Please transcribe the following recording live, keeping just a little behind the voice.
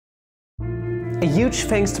A huge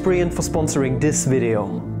thanks to Brian for sponsoring this video.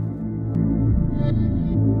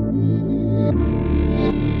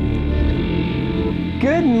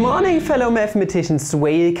 Good morning, fellow mathematicians,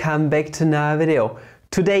 welcome back to another video.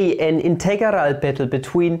 Today an integral battle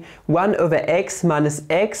between 1 over x minus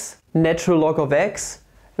x natural log of x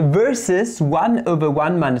versus 1 over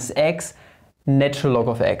 1 minus x natural log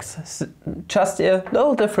of x. Just a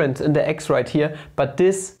little difference in the x right here, but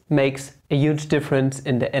this makes a huge difference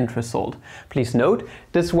in the end result. Please note,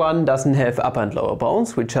 this one doesn't have upper and lower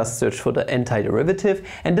bounds, we just search for the antiderivative,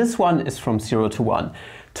 and this one is from 0 to 1.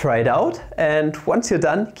 Try it out, and once you're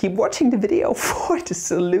done, keep watching the video for the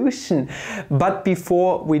solution. But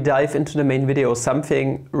before we dive into the main video,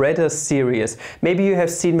 something rather serious. Maybe you have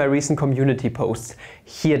seen my recent community posts.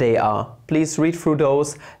 Here they are. Please read through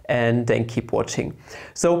those and then keep watching.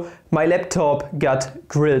 So my laptop got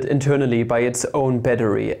grilled internally by its own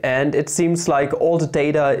battery, and it seems like all the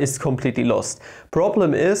data is completely lost.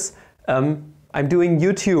 Problem is, I'm doing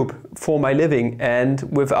YouTube for my living, and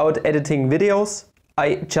without editing videos,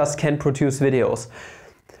 I just can't produce videos.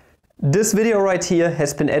 This video right here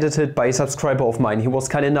has been edited by a subscriber of mine. He was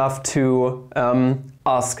kind enough to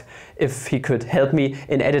ask if he could help me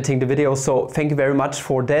in editing the video, so thank you very much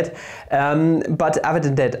for that. But other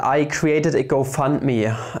than that, I created a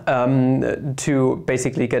GoFundMe to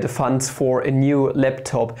basically get the funds for a new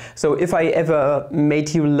laptop. So if I ever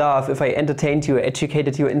made you laugh, if I entertained you,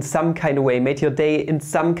 educated you in some kind of way, made your day in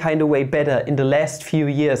some kind of way better in the last few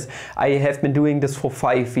years, I have been doing this for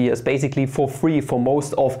 5 years, basically for free for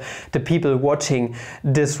most of the people watching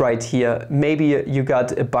this right here. Maybe you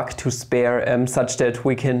got a buck to spare such that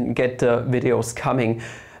we can get the videos coming.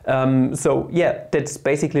 So yeah, that's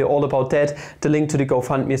basically all about that. The link to the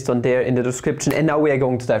GoFundMe is down there in the description, and now we are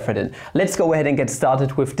going to dive right in. Let's go ahead and get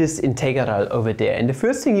started with this integral over there. And the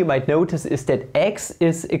first thing you might notice is that x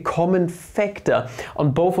is a common factor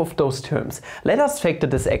on both of those terms. Let us factor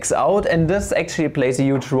this x out, and this actually plays a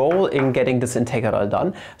huge role in getting this integral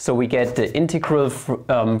done. So we get the integral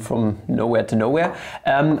from nowhere to nowhere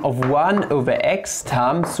of 1 over x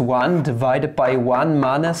times 1 divided by 1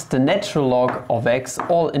 minus the natural log of x,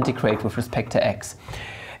 all integrate with respect to x.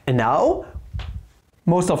 And now,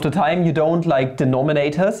 most of the time you don't like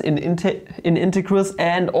denominators in integrals,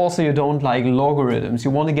 and also you don't like logarithms. You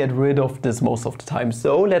want to get rid of this most of the time.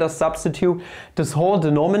 So let us substitute this whole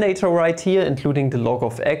denominator right here, including the log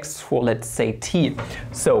of x, for, let's say, t.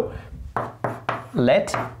 So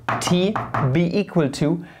let t be equal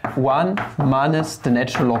to 1 minus the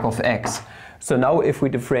natural log of x. So now if we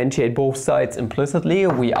differentiate both sides implicitly,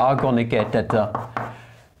 we are going to get that the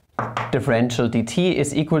differential dt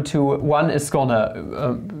is equal to 1 is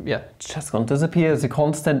gonna just gonna disappear as a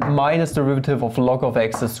constant, minus derivative of log of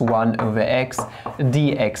x is 1 over x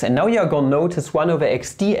dx. And now you're gonna notice 1 over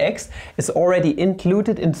x dx is already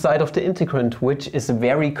included inside of the integrand, which is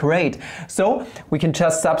very great. So we can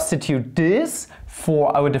just substitute this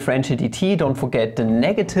for our differential dt. Don't forget the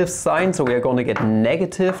negative sign, so we are going to get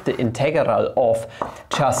negative the integral of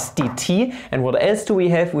just dt. And what else do we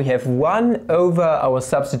have? We have 1 over our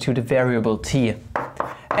substituted variable t.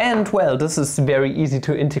 And well, this is very easy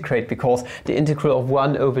to integrate, because the integral of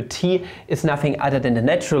 1 over t is nothing other than the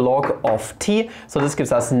natural log of t. So this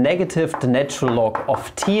gives us negative the natural log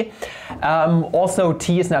of t. Also,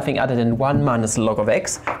 t is nothing other than 1 minus the log of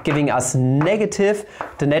x, giving us negative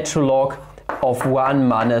the natural log of 1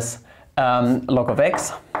 minus log of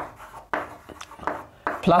x,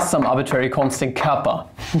 plus some arbitrary constant kappa.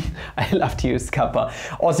 I love to use kappa.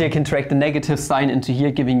 Also, you can track the negative sign into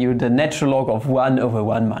here, giving you the natural log of 1 over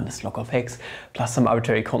 1 minus log of x, plus some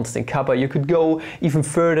arbitrary constant kappa. You could go even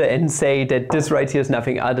further and say that this right here is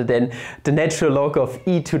nothing other than the natural log of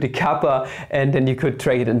e to the kappa, and then you could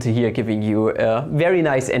track it into here, giving you a very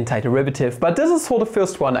nice antiderivative. But this is for the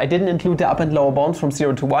first one. I didn't include the upper and lower bounds from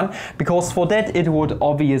 0 to 1, because for that it would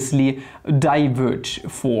obviously diverge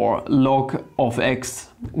for log of x,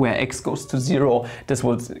 where x goes to 0. This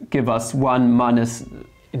would give us 1 minus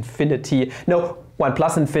infinity, no, 1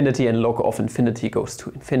 plus infinity, and log of infinity goes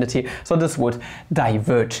to infinity. So this would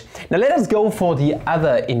diverge. Now let us go for the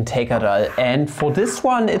other integral, and for this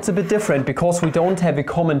one it's a bit different, because we don't have a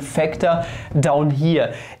common factor down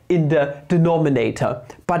here in the denominator.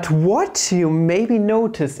 But what you maybe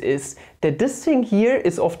notice is that this thing here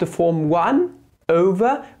is of the form 1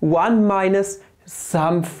 over 1 minus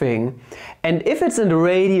something. And if it's in the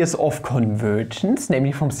radius of convergence,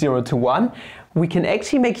 namely from 0 to 1, we can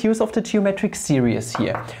actually make use of the geometric series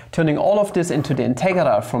here, turning all of this into the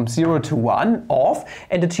integral from 0 to 1 of,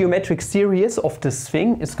 and the geometric series of this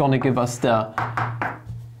thing is going to give us the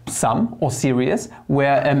sum or series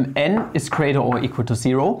where n is greater or equal to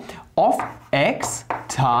 0 of x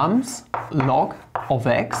times log of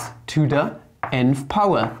x to the nth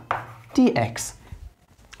power dx.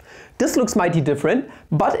 This looks mighty different,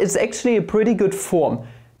 but it's actually a pretty good form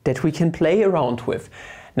that we can play around with.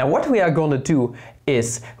 Now what we are going to do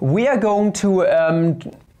is we are going to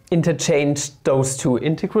interchange those two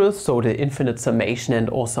integrals, so the infinite summation and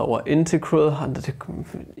also our integral.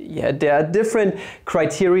 Yeah, there are different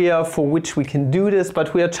criteria for which we can do this,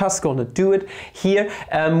 but we are just going to do it here.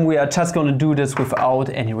 We are just going to do this without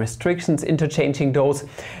any restrictions, interchanging those,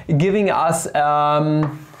 giving us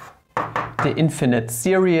the infinite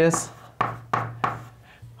series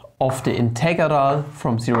of the integral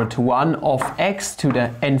from 0 to 1 of x to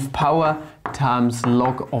the nth power times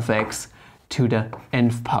log of x to the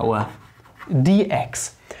nth power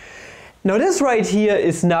dx. Now this right here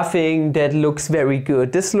is nothing that looks very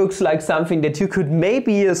good. This looks like something that you could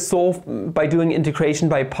maybe solve by doing integration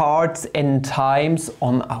by parts n times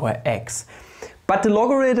on our x. But the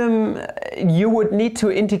logarithm, you would need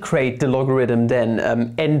to integrate the logarithm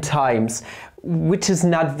then n times, which is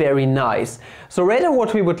not very nice. So rather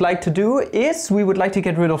what we would like to do is we would like to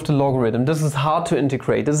get rid of the logarithm. This is hard to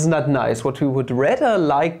integrate, this is not nice. What we would rather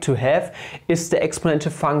like to have is the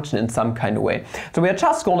exponential function in some kind of way. So we are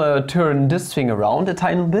just gonna turn this thing around a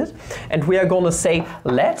tiny bit and we are gonna say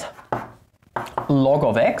let log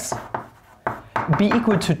of x be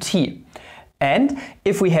equal to t. And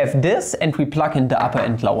if we have this and we plug in the upper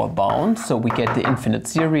and lower bound, so we get the infinite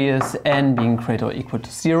series n being greater or equal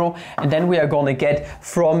to 0, and then we are going to get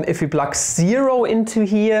from, if we plug 0 into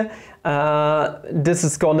here, this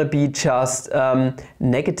is going to be just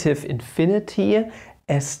negative infinity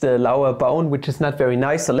as the lower bound, which is not very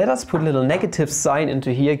nice. So let us put a little negative sign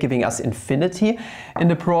into here, giving us infinity in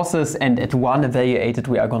the process, and at 1 evaluated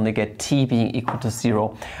we are going to get t being equal to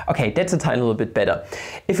 0. Okay, that's a tiny little bit better.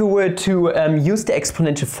 If we were to use the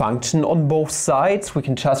exponential function on both sides, we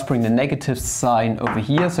can just bring the negative sign over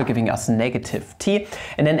here, so giving us negative t,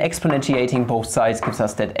 and then exponentiating both sides gives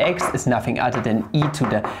us that x is nothing other than e to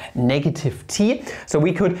the negative t. So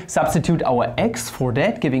we could substitute our x for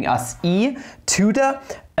that, giving us e to the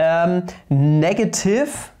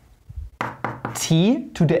negative t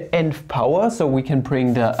to the nth power, so we can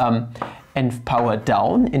bring the nth power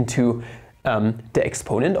down into the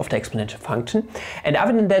exponent of the exponential function. And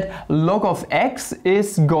other than that, log of x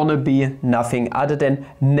is gonna be nothing other than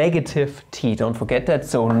negative t. Don't forget that.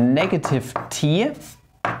 So negative t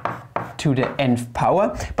to the nth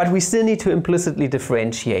power, but we still need to implicitly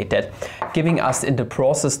differentiate that, giving us in the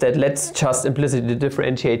process that let's just implicitly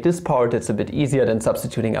differentiate this part. That's a bit easier than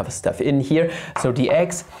substituting other stuff in here. So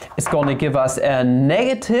dx is going to give us a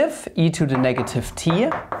negative e to the negative t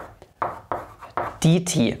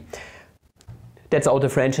dt. That's our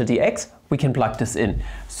differential dx. We can plug this in.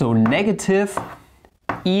 So negative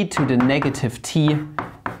e to the negative t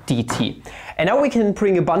dt. And now we can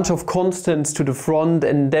bring a bunch of constants to the front,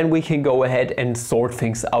 and then we can go ahead and sort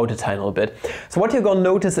things out a tiny little bit. So what you're going to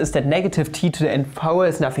notice is that negative t to the nth power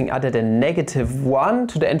is nothing other than negative 1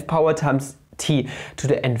 to the nth power times t to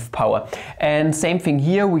the nth power. And same thing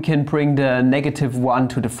here, we can bring the negative 1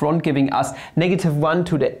 to the front, giving us negative 1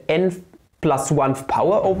 to the nth plus 1th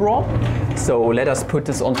power overall. So let us put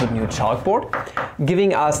this onto the new chalkboard,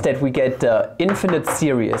 giving us that we get the infinite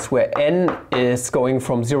series where n is going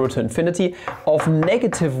from 0 to infinity of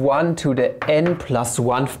negative 1 to the n plus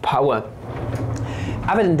 1th power.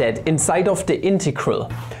 Other than that, inside of the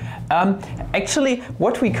integral, actually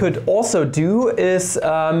what we could also do is,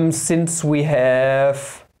 since we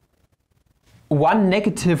have one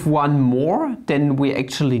negative one more than we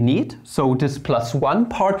actually need, so this plus 1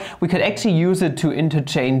 part, we could actually use it to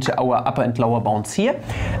interchange our upper and lower bounds here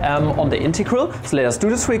on the integral. So let us do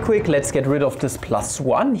this real quick. Let's get rid of this plus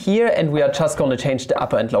 1 here, and we are just going to change the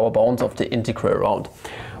upper and lower bounds of the integral around.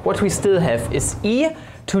 What we still have is e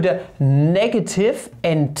to the negative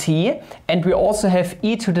nt, and we also have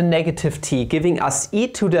e to the negative t, giving us e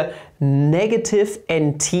to the negative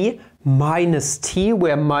nt minus t,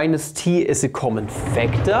 where minus t is a common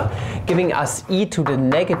factor, giving us e to the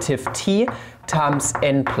negative t times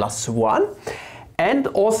n plus 1. And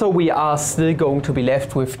also we are still going to be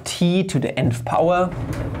left with t to the nth power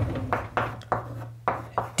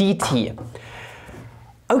dt.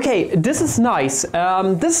 Okay, this is nice.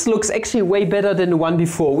 This looks actually way better than the one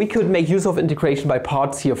before. We could make use of integration by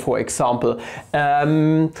parts here, for example.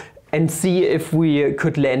 And see if we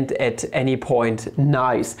could land at any point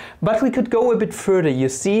nice. But we could go a bit further. You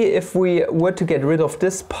see, if we were to get rid of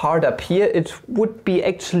this part up here, it would be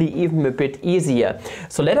actually even a bit easier.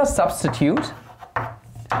 So let us substitute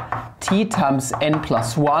t t times n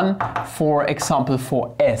plus 1, for example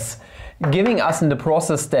for s, giving us in the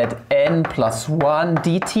process that n plus 1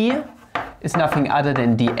 dt is nothing other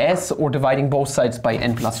than ds, or dividing both sides by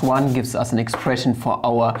n plus 1 gives us an expression for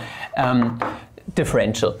our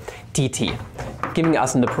differential dt, giving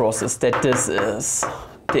us in the process that this is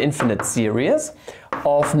the infinite series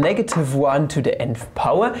of -1 to the nth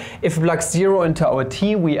power. If we plug 0 into our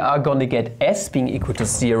t, we are going to get s being equal to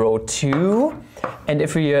 0, 2. And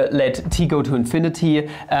if we let t go to infinity,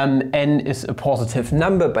 n is a positive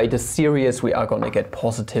number. By the series, we are going to get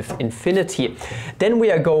positive infinity. Then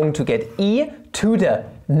we are going to get e to the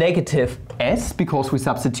negative s, because we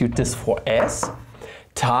substitute this for s,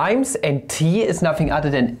 times, and t is nothing other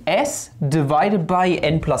than s divided by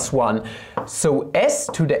n plus 1. So s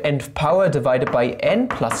to the nth power divided by n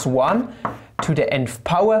plus 1 to the nth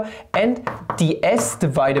power, and ds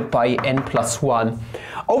divided by n plus 1.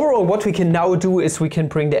 Overall, what we can now do is we can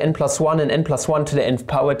bring the n plus 1 and n plus 1 to the nth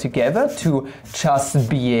power together to just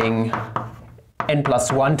being n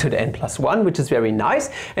plus 1 to the n plus 1, which is very nice,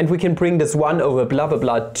 and we can bring this 1 over blah blah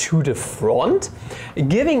blah to the front,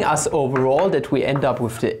 giving us overall that we end up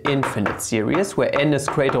with the infinite series, where n is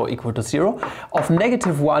greater or equal to 0, of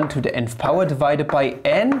 -1 to the nth power divided by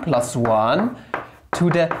n plus 1 to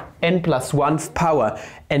the n plus 1th power,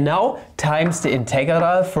 and now times the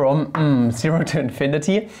integral from 0 to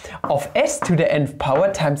infinity of s to the nth power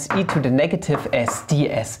times e to the negative s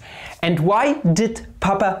ds. And why did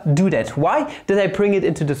Papa do that? Why did I bring it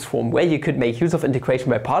into this form? Well, you could make use of integration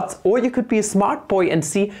by parts, or you could be a smart boy and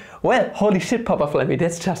see, well, holy shit, Papa Flammy,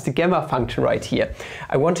 that's just the gamma function right here.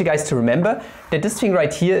 I want you guys to remember that this thing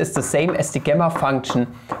right here is the same as the gamma function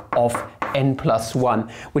of n plus 1,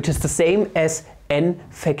 which is the same as n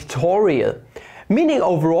factorial. Meaning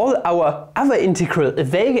overall our other integral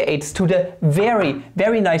evaluates to the very,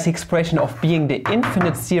 very nice expression of being the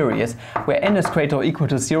infinite series, where n is greater or equal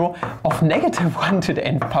to 0, of -1 to the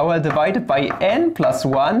nth power divided by n plus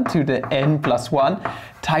 1 to the n plus 1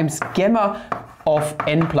 times gamma of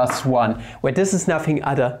n plus 1, where this is nothing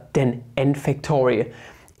other than n factorial.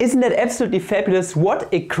 Isn't that absolutely fabulous? What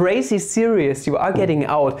a crazy series you are getting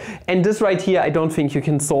out. And this right here, I don't think you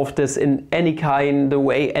can solve this in any kind of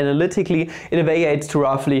way analytically. It evaluates to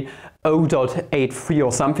roughly 0.83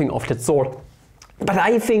 or something of that sort. But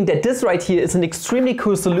I think that this right here is an extremely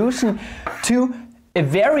cool solution to a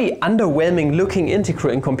very underwhelming looking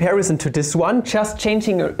integral in comparison to this one. Just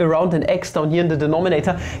changing around an x down here in the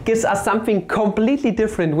denominator gives us something completely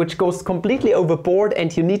different, which goes completely overboard,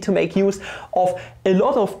 and you need to make use of a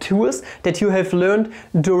lot of tools that you have learned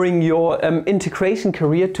during your integration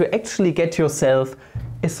career to actually get yourself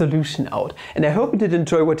a solution out. And I hope you did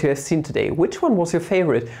enjoy what you have seen today. Which one was your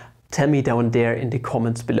favorite? Tell me down there in the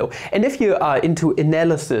comments below. And if you are into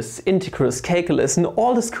analysis, integrals, calculus, and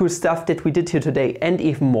all this cool stuff that we did here today and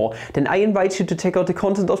even more, then I invite you to check out the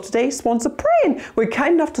content of today's sponsor, Brain. We're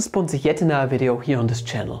kind enough to sponsor yet another video here on this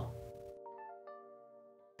channel.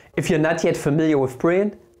 If you're not yet familiar with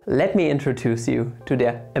Brain, let me introduce you to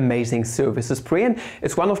their amazing services. Brain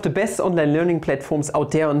is one of the best online learning platforms out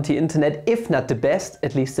there on the internet, if not the best,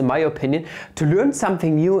 at least in my opinion, to learn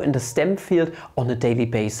something new in the STEM field on a daily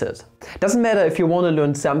basis. Doesn't matter if you want to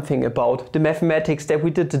learn something about the mathematics that we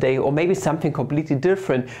did today, or maybe something completely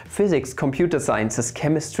different, physics, computer sciences,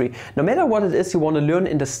 chemistry. No matter what it is you want to learn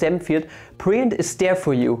in the STEM field, Brain is there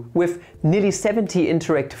for you with nearly 70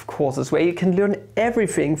 interactive courses where you can learn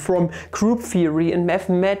everything from group theory and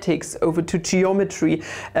mathematics over to geometry,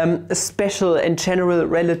 special and general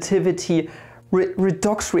relativity,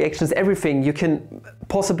 redox reactions, everything you can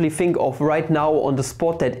possibly think of right now on the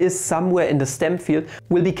spot that is somewhere in the STEM field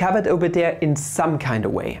will be covered over there in some kind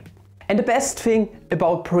of way. And the best thing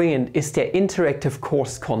about Brain is their interactive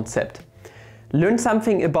course concept. Learn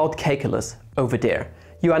something about calculus over there.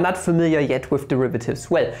 You are not familiar yet with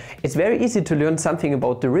derivatives. Well, it's very easy to learn something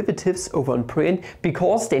about derivatives over on Brain,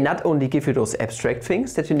 because they not only give you those abstract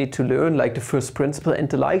things that you need to learn, like the first principle and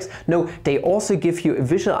the likes. No, they also give you a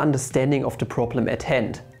visual understanding of the problem at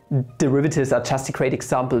hand. Derivatives are just a great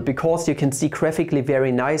example, because you can see graphically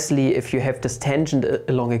very nicely if you have this tangent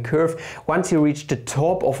along a curve. Once you reach the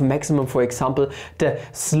top of maximum, for example, the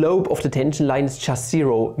slope of the tangent line is just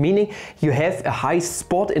 0, meaning you have a high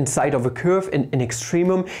spot inside of a curve in an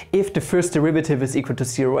extremum if the first derivative is equal to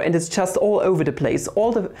 0, and it's just all over the place.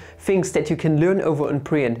 All the things that you can learn over on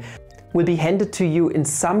Brain will be handed to you in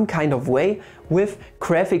some kind of way with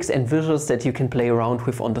graphics and visuals that you can play around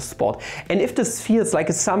with on the spot. And if this feels like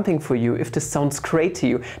it's something for you, if this sounds great to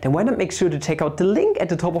you, then why not make sure to check out the link at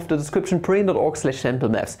the top of the description,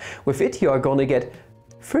 brain.org/samplemaths. With it, you are going to get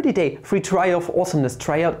 30-day free trial of awesomeness.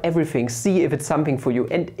 Try out everything, see if it's something for you.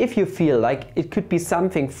 And if you feel like it could be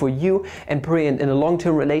something for you and brilliant in a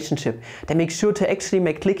long-term relationship, then make sure to actually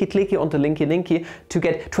make clicky on the linky to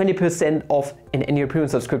get 20% off an annual premium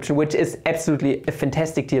subscription, which is absolutely a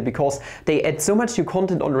fantastic deal because they add so much new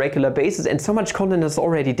content on a regular basis and so much content is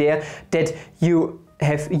already there that you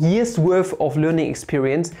have years worth of learning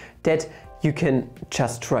experience that you can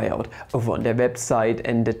just try out over on their website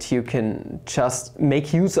and that you can just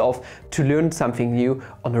make use of to learn something new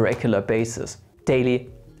on a regular basis, daily,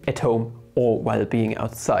 at home, or while being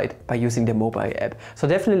outside by using the mobile app. So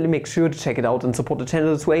definitely make sure to check it out and support the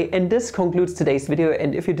channel this way. And this concludes today's video.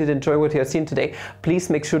 And if you did enjoy what you have seen today, please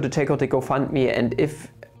make sure to check out the GoFundMe. And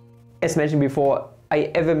if, as mentioned before, I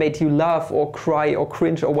ever made you laugh or cry or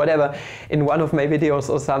cringe or whatever in one of my videos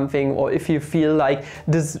or something, or if you feel like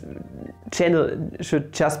this channel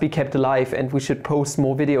should just be kept alive and we should post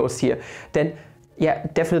more videos here, then yeah,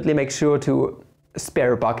 definitely make sure to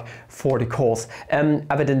spare a buck for the cause.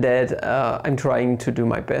 Other than that, I'm trying to do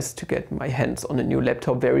my best to get my hands on a new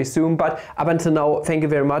laptop very soon. But up until now, thank you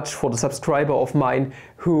very much for the subscriber of mine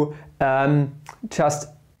who just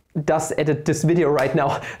does edit this video right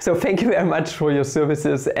now. So thank you very much for your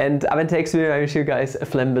services, and up until next video, I wish you guys a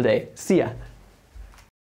flammable day. See ya!